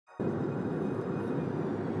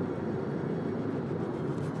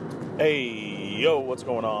Hey, yo, what's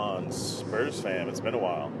going on, Spurs fam? It's been a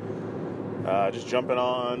while. Just jumping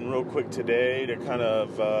on real quick today to kind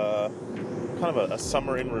of a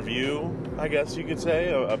summer in review, I guess you could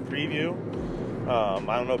say, a preview. I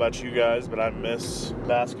don't know about you guys, but I miss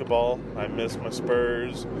basketball. I miss my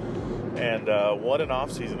Spurs, and what an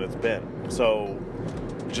offseason it's been. So,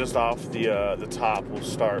 just off the top, we'll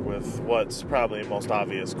start with what's probably most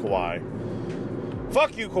obvious: Kawhi.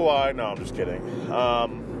 Fuck you, Kawhi. No, I'm just kidding.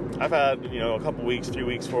 I've had, a couple weeks, 3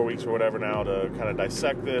 weeks, 4 weeks, or whatever now to kind of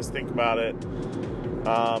dissect this, think about it.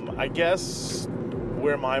 I guess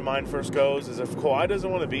where my mind first goes is if Kawhi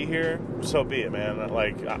doesn't want to be here, so be it, man.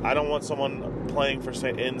 Like, I don't want someone playing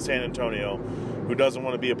in San Antonio who doesn't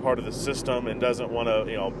want to be a part of the system and doesn't want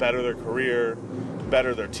to, better their career,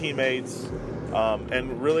 better their teammates.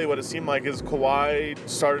 And really what it seemed like is Kawhi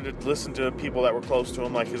started to listen to people that were close to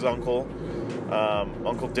him, like his uncle,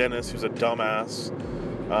 Uncle Dennis, who's a dumbass.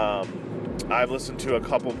 I've listened to a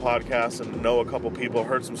couple podcasts and know a couple people,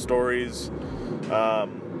 heard some stories. I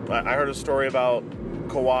heard a story about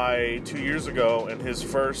Kawhi 2 years ago in his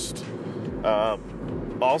first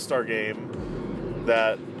All-Star game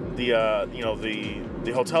that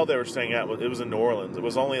the hotel they were staying at, it was in New Orleans. It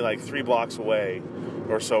was only like 3 blocks away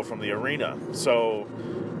or so from the arena. So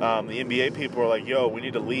the NBA people were like, yo, we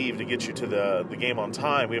need to leave to get you to the game on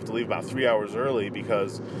time. We have to leave about 3 hours early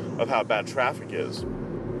because of how bad traffic is.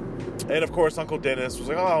 And, of course, Uncle Dennis was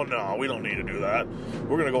like, oh, no, we don't need to do that.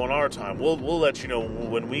 We're going to go on our time. We'll let you know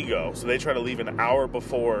when we go. So they try to leave an hour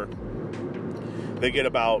before they get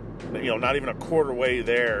about, not even a quarter way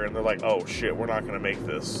there. And they're like, oh, shit, we're not going to make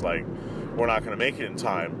this. Like, we're not going to make it in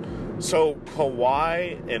time. So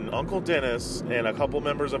Kawhi and Uncle Dennis and a couple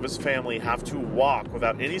members of his family have to walk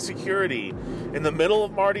without any security in the middle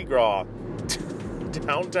of Mardi Gras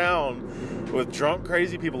downtown with drunk,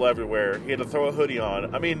 crazy people everywhere. He had to throw a hoodie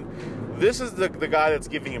on. I mean, this is the guy that's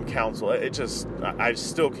giving him counsel. I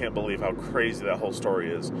still can't believe how crazy that whole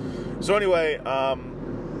story is. So anyway,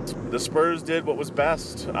 the Spurs did what was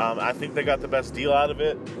best. I think they got the best deal out of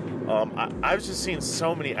it. I've just seen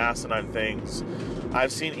so many asinine things.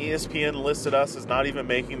 I've seen ESPN listed us as not even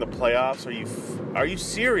making the playoffs. Are you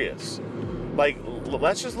serious? Like,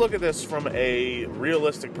 let's just look at this from a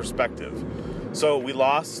realistic perspective. So we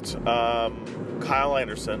lost Kyle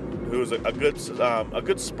Anderson, who was a good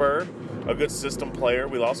Spur, a good system player.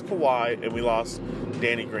 We lost Kawhi, and we lost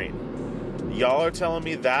Danny Green. Y'all are telling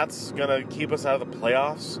me that's going to keep us out of the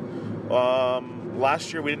playoffs?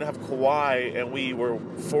 Last year we didn't have Kawhi, and we were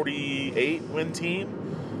 48-win team.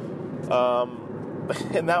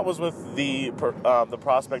 And that was with the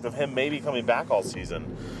prospect of him maybe coming back all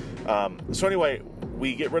season. So anyway,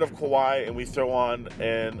 we get rid of Kawhi, and we throw on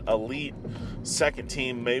an elite second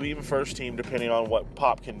team, maybe even first team, depending on what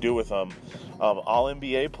Pop can do with them.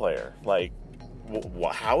 All-NBA player. Like,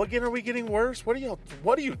 how again are we getting worse? What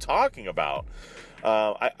are you talking about?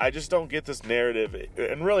 I just don't get this narrative.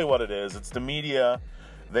 And really what it is, it's the media.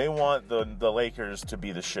 They want the Lakers to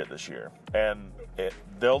be the shit this year. And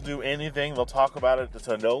they'll do anything. They'll talk about it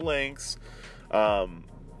to no lengths.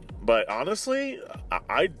 But honestly,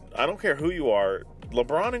 I don't care who you are.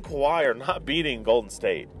 LeBron and Kawhi are not beating Golden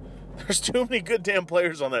State. There's too many good damn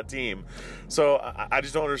players on that team. So I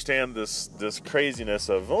just don't understand this craziness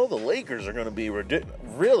of, the Lakers are going to be ridiculous.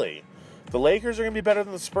 Really? The Lakers are going to be better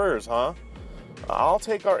than the Spurs, huh? I'll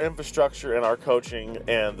take our infrastructure and our coaching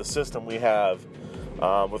and the system we have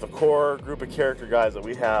with a core group of character guys that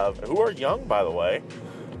we have, who are young, by the way.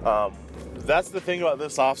 That's the thing about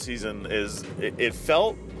this offseason is it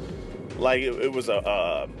felt like it was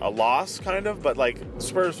a loss, kind of, but like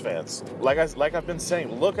Spurs fans, like I've been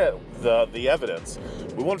saying, look at the evidence.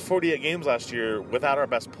 We won 48 games last year without our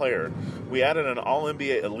best player. We added an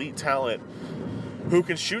All-NBA elite talent who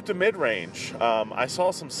can shoot the mid-range. I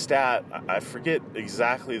saw some stat, I forget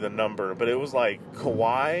exactly the number, but it was like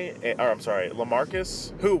LaMarcus,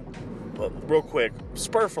 who, real quick,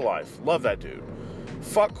 Spur for life, love that dude.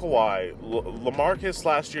 Fuck Kawhi. LaMarcus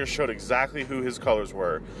last year showed exactly who his colors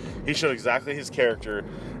were. He showed exactly his character.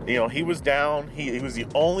 He was down. He was the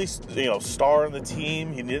only, star on the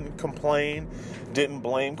team. He didn't complain, didn't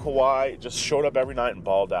blame Kawhi, just showed up every night and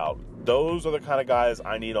balled out. Those are the kind of guys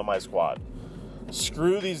I need on my squad.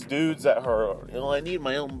 Screw these dudes that are, I need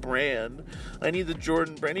my own brand. I need the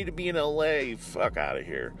Jordan brand. I need to be in LA. Fuck out of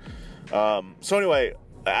here. So anyway,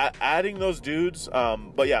 adding those dudes,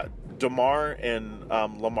 but yeah, DeMar and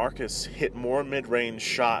LaMarcus hit more mid-range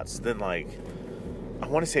shots than, I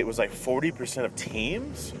want to say it was 40% of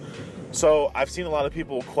teams. So I've seen a lot of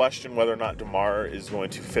people question whether or not DeMar is going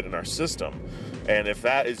to fit in our system. And if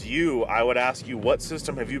that is you, I would ask you, what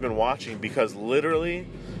system have you been watching? Because literally,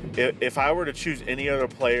 if I were to choose any other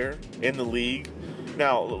player in the league,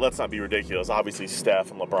 now let's not be ridiculous. Obviously,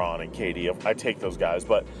 Steph and LeBron and KD, I take those guys.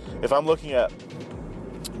 But if I'm looking at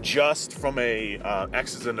just from a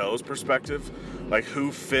X's and O's perspective, like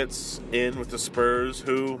who fits in with the Spurs,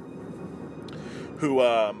 who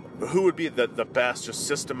would be the best, just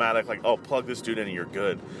systematic, like, oh, plug this dude in and you're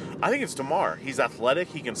good. I think it's DeMar. He's athletic.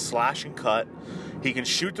 He can slash and cut. He can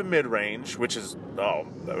shoot the mid-range, which is,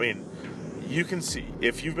 you can see,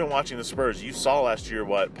 if you've been watching the Spurs, you saw last year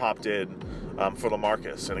what Pop did for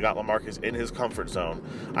LaMarcus, and it got LaMarcus in his comfort zone.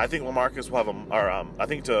 I think LaMarcus will have I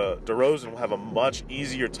think DeRozan will have a much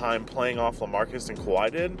easier time playing off LaMarcus than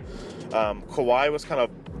Kawhi did. Kawhi was kind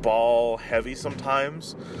of ball heavy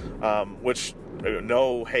sometimes, which,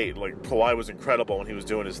 no hate, like Kawhi was incredible when he was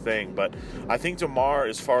doing his thing, but I think DeMar,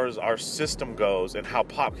 as far as our system goes and how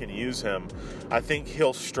Pop can use him, I think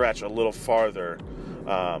he'll stretch a little farther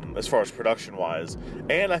as far as production wise,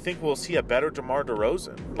 and I think we'll see a better DeMar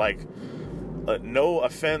DeRozan. Like, no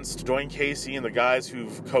offense to Dwayne Casey and the guys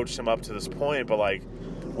who've coached him up to this point, but like,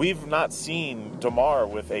 we've not seen DeMar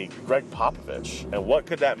with a Greg Popovich, and what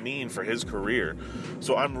could that mean for his career?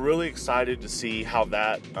 So I'm really excited to see how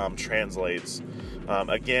that translates.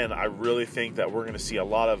 Again, I really think that we're going to see a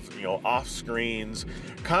lot of, off screens,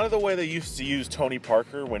 kind of the way they used to use Tony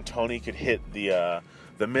Parker when Tony could hit the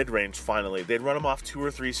mid-range finally. They'd run him off 2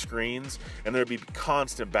 or 3 screens, and there'd be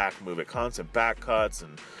constant back movement, constant back cuts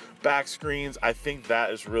and back screens. I think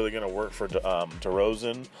that is really going to work for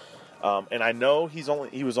DeRozan. And I know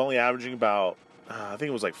he was only averaging about, I think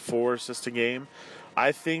it was like 4 assists a game.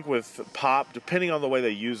 I think with Pop, depending on the way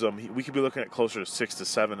they use him, we could be looking at closer to 6 to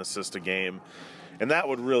 7 assists a game, and that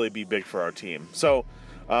would really be big for our team. So,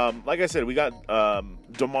 like I said, we got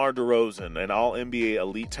DeMar DeRozan, an all-NBA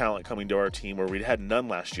elite talent coming to our team where we had none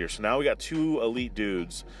last year. So now we got 2 elite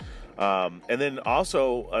dudes. And then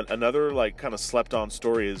also another like kind of slept-on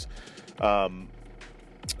story is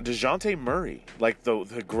DeJounte Murray. Like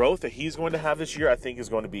the growth that he's going to have this year, I think is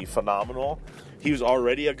going to be phenomenal. He was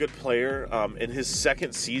already a good player. In his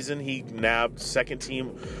second season, he nabbed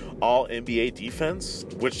second-team All-NBA defense,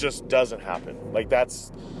 which just doesn't happen. Like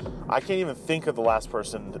I can't even think of the last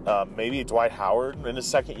person. Maybe Dwight Howard in his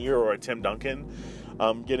second year, or a Tim Duncan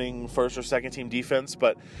getting first or second team defense,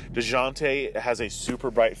 but DeJounte has a super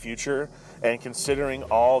bright future, and considering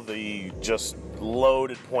all the just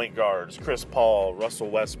loaded point guards, Chris Paul, Russell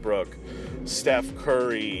Westbrook, Steph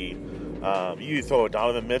Curry, you throw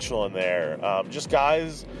Donovan Mitchell in there, just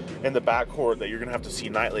guys in the backcourt that you're going to have to see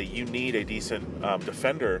nightly, you need a decent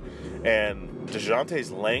defender, and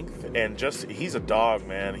DeJounte's length, and just, he's a dog,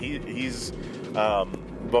 man. He's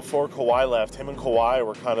before Kawhi left, him and Kawhi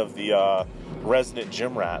were kind of the resident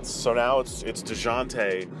gym rats. So now it's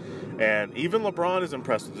DeJounte, and even LeBron is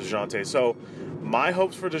impressed with DeJounte. So my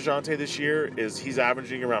hopes for DeJounte this year is he's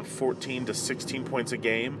averaging around 14 to 16 points a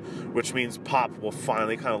game, which means Pop will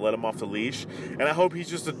finally kind of let him off the leash. And I hope he's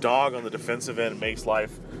just a dog on the defensive end, makes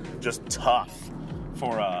life just tough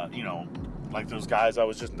for, like those guys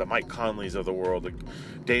the Mike Conleys of the world, the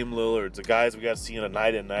Dame Lillards, the guys we got to see on a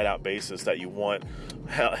night in, night out basis that you want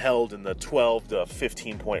held in the 12 to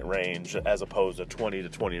 15 point range as opposed to 20 to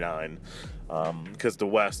 29, because the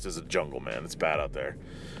West is a jungle, man. It's bad out there.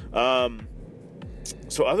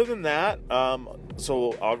 So other than that,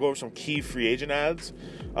 so I'll go over some key free agent ads.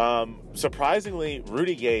 Surprisingly,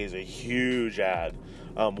 Rudy Gay is a huge ad.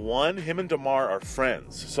 Him and DeMar are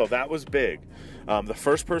friends, so that was big. The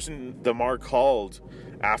first person DeMar called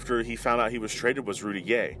after he found out he was traded was Rudy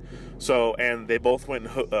Gay. So, and they both went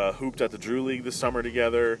and hooped at the Drew League this summer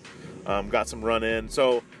together, got some run in.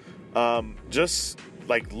 So, just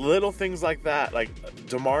like little things like that. Like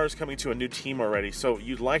DeMar is coming to a new team already, so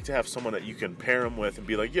you'd like to have someone that you can pair him with and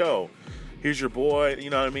be like, yo, here's your boy. You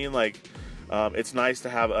know what I mean? Like, it's nice to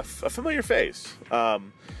have a familiar face.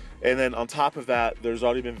 And then on top of that, there's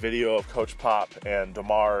already been video of Coach Pop and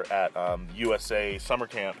DeMar at USA Summer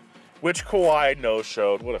Camp, which Kawhi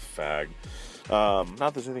no-showed. What a fag. Not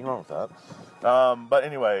that there's anything wrong with that. But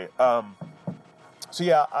anyway, so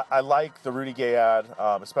yeah, I like the Rudy Gay ad,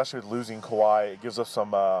 especially with losing Kawhi. It gives us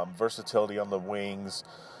some versatility on the wings.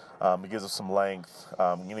 It gives us some length.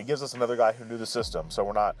 It gives us another guy who knew the system. So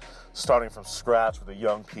we're not starting from scratch with a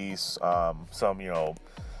young piece,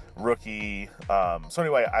 rookie. So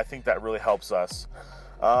anyway, I think that really helps us.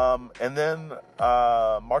 And then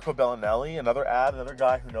Marco Bellinelli, another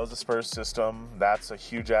guy who knows the Spurs system. That's a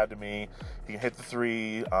huge ad to me. He can hit the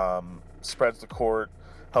three, spreads the court,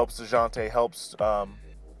 helps DeJounte, helps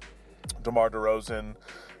DeMar DeRozan,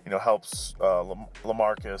 helps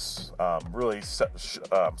LaMarcus, really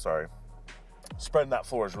spreading that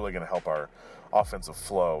floor is really going to help our offensive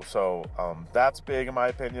flow. So that's big in my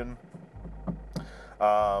opinion.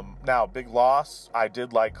 Now, big loss. I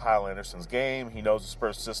did like Kyle Anderson's game. He knows the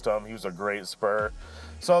Spurs system. He was a great Spur.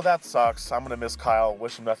 So that sucks. I'm going to miss Kyle.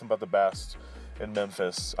 Wish him nothing but the best in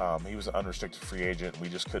Memphis. He was an unrestricted free agent. We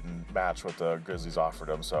just couldn't match what the Grizzlies offered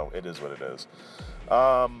him. So it is what it is.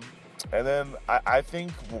 And then I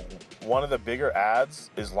think one of the bigger adds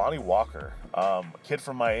is Lonnie Walker. Kid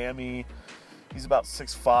from Miami. He's about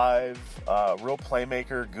 6'5", real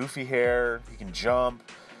playmaker, goofy hair. He can jump.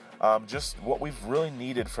 Just what we've really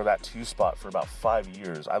needed for that 2 spot for about 5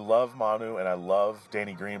 years. I love Manu and I love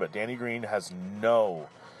Danny Green, but Danny Green has no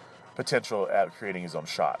potential at creating his own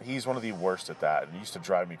shot. He's one of the worst at that, and it used to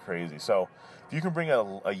drive me crazy. So if you can bring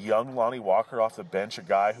a young Lonnie Walker off the bench, a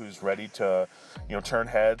guy who's ready to, turn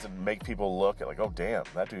heads and make people look at like, oh damn,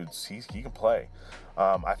 that dude's he can play.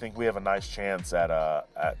 I think we have a nice chance at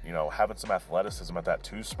having some athleticism at that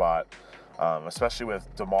 2 spot, especially with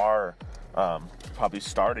DeMar probably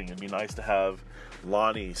starting. It'd be nice to have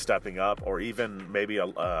Lonnie stepping up, or even maybe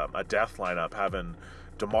a death lineup, having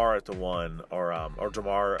DeMar at the 1 or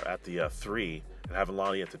DeMar at the 3 and having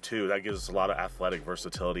Lonnie at the 2. That gives us a lot of athletic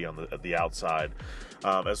versatility on the outside,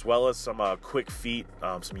 as well as some quick feet,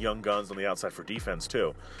 some young guns on the outside for defense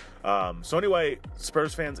too. So anyway,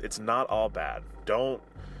 Spurs fans, it's not all bad. Don't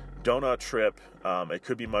trip. It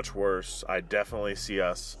could be much worse. I definitely see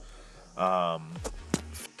us all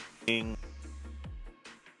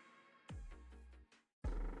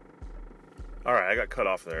right, I got cut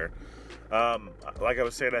off there. Like I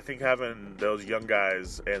was saying, I think having those young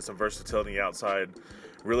guys and some versatility outside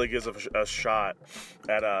really gives us a shot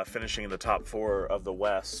at finishing in the top 4 of the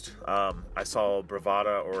West. I saw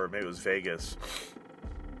Bravada, or maybe it was Vegas,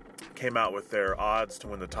 came out with their odds to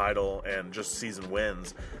win the title and just season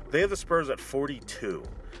wins. They have the Spurs at 42.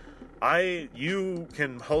 You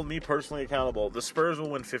can hold me personally accountable. The Spurs will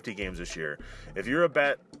win 50 games this year. If you're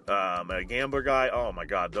a gambler guy, oh my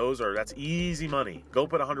God, that's easy money. Go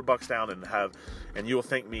put $100 down and you will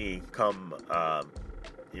thank me come,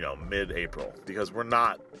 mid-April, because we're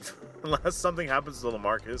not, unless something happens to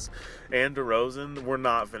LaMarcus and DeRozan, we're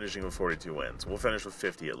not finishing with 42 wins. We'll finish with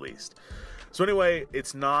 50 at least. So anyway,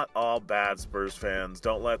 it's not all bad, Spurs fans.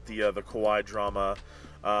 Don't let the Kawhi drama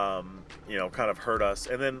kind of hurt us.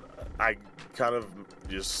 And then I kind of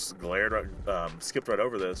just skipped right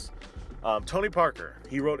over this. Tony Parker,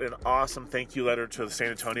 he wrote an awesome thank you letter to San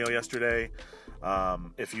Antonio yesterday.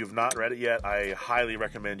 If you've not read it yet, I highly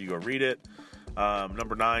recommend you go read it.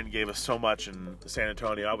 Number 9 gave us so much in San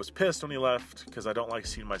Antonio. I was pissed when he left because I don't like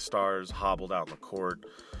seeing my stars hobbled out in the court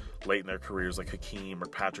late in their careers like Hakeem or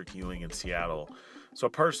Patrick Ewing in Seattle. So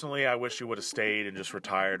personally, I wish he would have stayed and just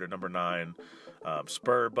retired at number 9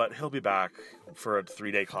 Spur, but he'll be back for a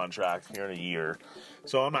 3-day contract here in a year.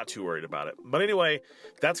 So I'm not too worried about it. But anyway,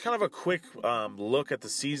 that's kind of a quick look at the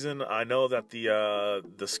season. I know that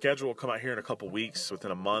the schedule will come out here in a couple weeks,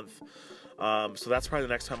 within a month. So that's probably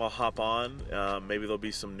the next time I'll hop on. Maybe there'll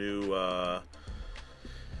be some new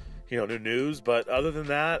new news. But other than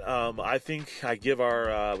that, I think I give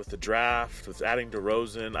with the draft, with adding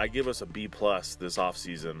DeRozan, I give us a B+ this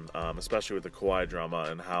offseason, especially with the Kawhi drama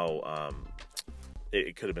and how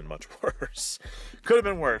it could have been much worse. Could have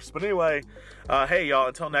been worse. But anyway, hey, y'all,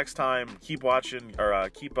 until next time, keep watching, or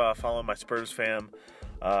keep following my Spurs fam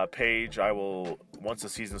page. I will, once the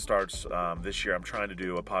season starts this year, I'm trying to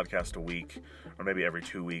do a podcast a week, or maybe every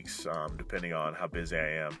 2 weeks, depending on how busy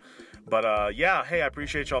I am. But yeah, hey, I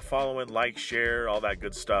appreciate y'all following, like, share, all that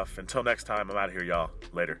good stuff. Until next time, I'm out of here, y'all.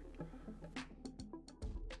 Later.